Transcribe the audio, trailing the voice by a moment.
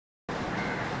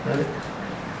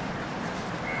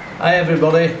Hi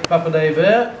everybody, Papa Dave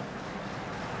here.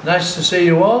 Nice to see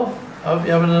you all. I hope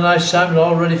you're having a nice time and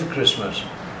all ready for Christmas.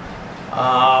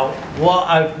 What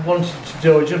I wanted to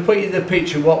do is just put you in the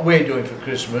picture what we're doing for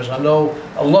Christmas. I know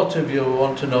a lot of you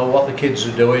want to know what the kids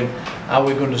are doing, how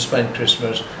we're going to spend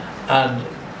Christmas, and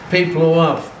people who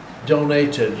have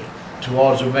donated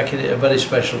towards making it a very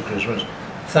special Christmas.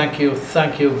 Thank you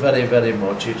very, very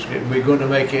much. We're going to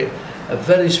make it a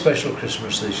very special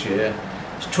Christmas this year.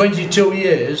 It's 22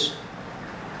 years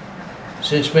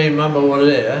since me and Mama were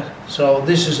here, so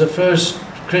this is the first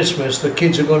Christmas the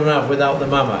kids are going to have without the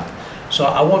Mama. So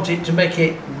I wanted to make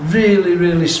it really,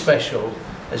 really special,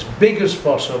 as big as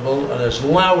possible and as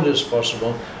loud as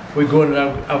possible. We're going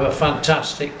to have a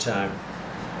fantastic time.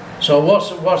 So what's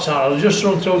that? I'll just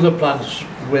run through the plans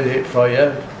with it for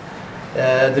you.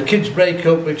 The kids break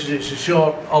up because it's a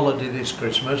short holiday this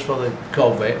Christmas for the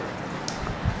COVID.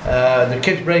 The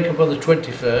kids break up on the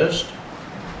 21st.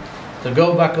 They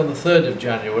go back on the 3rd of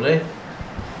January.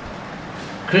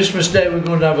 Christmas Day we're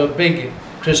going to have a big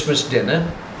Christmas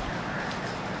dinner.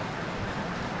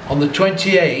 On the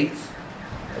 28th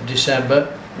of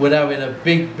December we're having a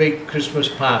big Christmas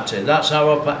party. That's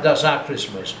our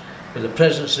Christmas, with the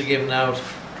presents are given out,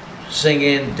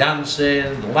 singing,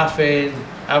 dancing, laughing,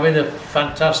 having a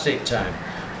fantastic time.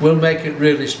 We'll make it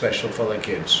really special for the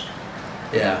kids.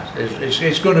 Yeah,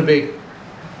 it's going to be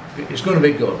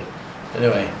good.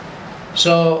 Anyway,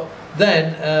 so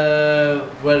then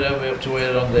where are we up to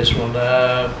here on this one?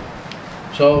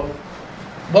 So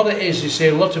what it is, you see,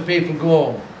 a lot of people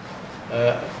go home.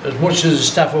 As much as the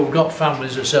staff who've got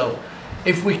families themselves,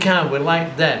 if we can, we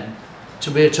like them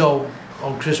to be at home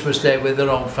on Christmas Day with their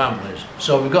own families.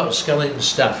 So we've got a skeleton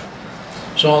staff.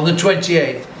 So on the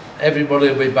 28th, everybody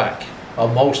will be back, or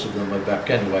most of them will be back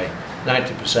anyway,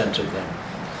 90% of them.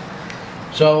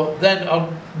 So then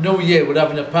on New Year, we're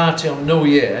having a party on New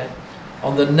Year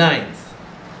on the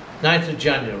 9th of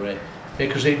January,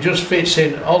 because it just fits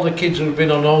in. All the kids who have been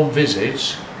on home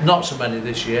visits, not so many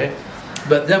this year,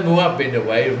 but them who have been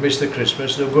away, who've missed the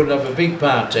Christmas, they're going to have a big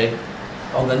party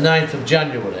on the 9th of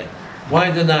January.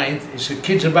 Why the 9th? It's the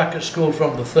kids are back at school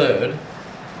from the 3rd.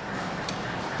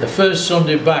 The first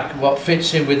Sunday back, what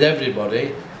fits in with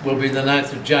everybody, will be the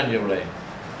 9th of January.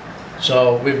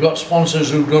 So we've got sponsors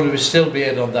who are going to still be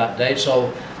here on that day,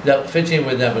 so they'll fit in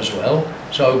with them as well.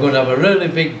 So we're going to have a really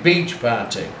big beach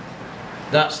party.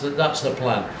 That's the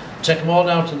plan. Take them all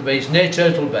down to the beach near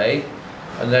Turtle Bay,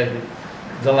 and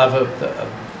they'll have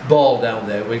a ball down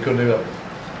there. We're going to have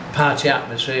a party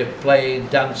atmosphere, playing,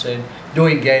 dancing,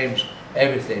 doing games,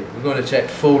 everything. We're going to take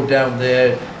food down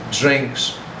there,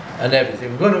 drinks and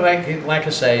everything. We're going to make it, like I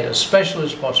say, as special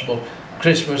as possible,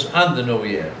 Christmas and the New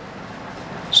Year.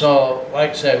 So, like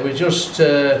I say, we're just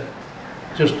trying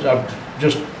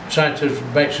to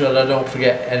make sure that I don't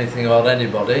forget anything or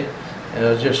anybody.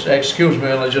 Just excuse me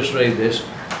while I just read this.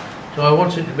 So I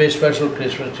want it to be a special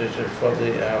Christmas for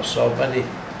the house. So many,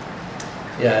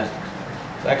 yeah,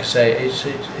 like I say, it's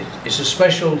a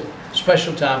special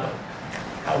time.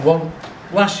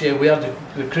 Last year we had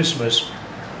the Christmas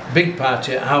big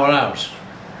party at our house,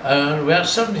 and we had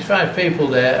 75 people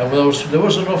there, and there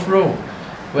was enough room.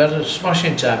 We had a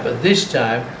smashing time. But this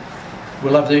time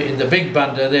we'll have in the big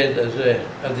band at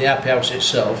the Happy House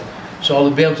itself, so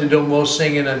they'll be able to do more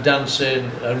singing and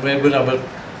dancing, and we're going to have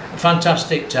a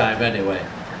fantastic time anyway.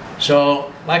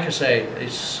 So like I say,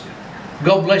 it's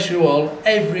God bless you all,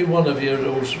 every one of you,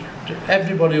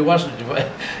 everybody who hasn't,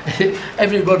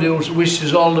 everybody who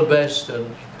wishes all the best,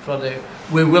 and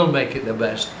we will make it the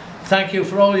best. Thank you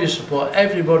for all your support,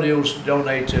 everybody who's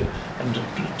donated and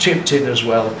chipped in as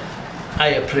well.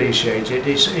 I appreciate it.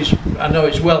 I know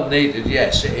it's well needed,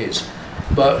 yes it is,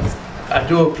 but I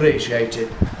do appreciate it.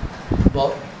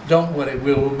 But don't worry,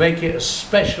 we will make it as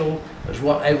special as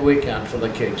whatever we can for the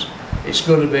kids. It's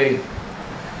going to be,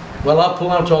 well, I'll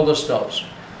pull out all the stops,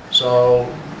 so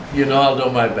you know I'll do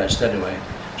my best anyway.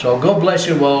 So God bless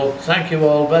you all, thank you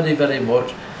all very, very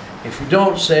much. If you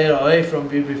don't say it or hear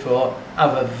from you before,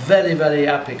 have a very, very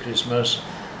happy Christmas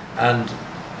and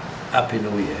Happy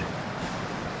New Year.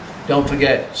 Don't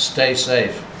forget, stay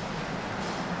safe.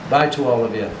 Bye to all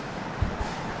of you.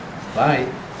 Bye.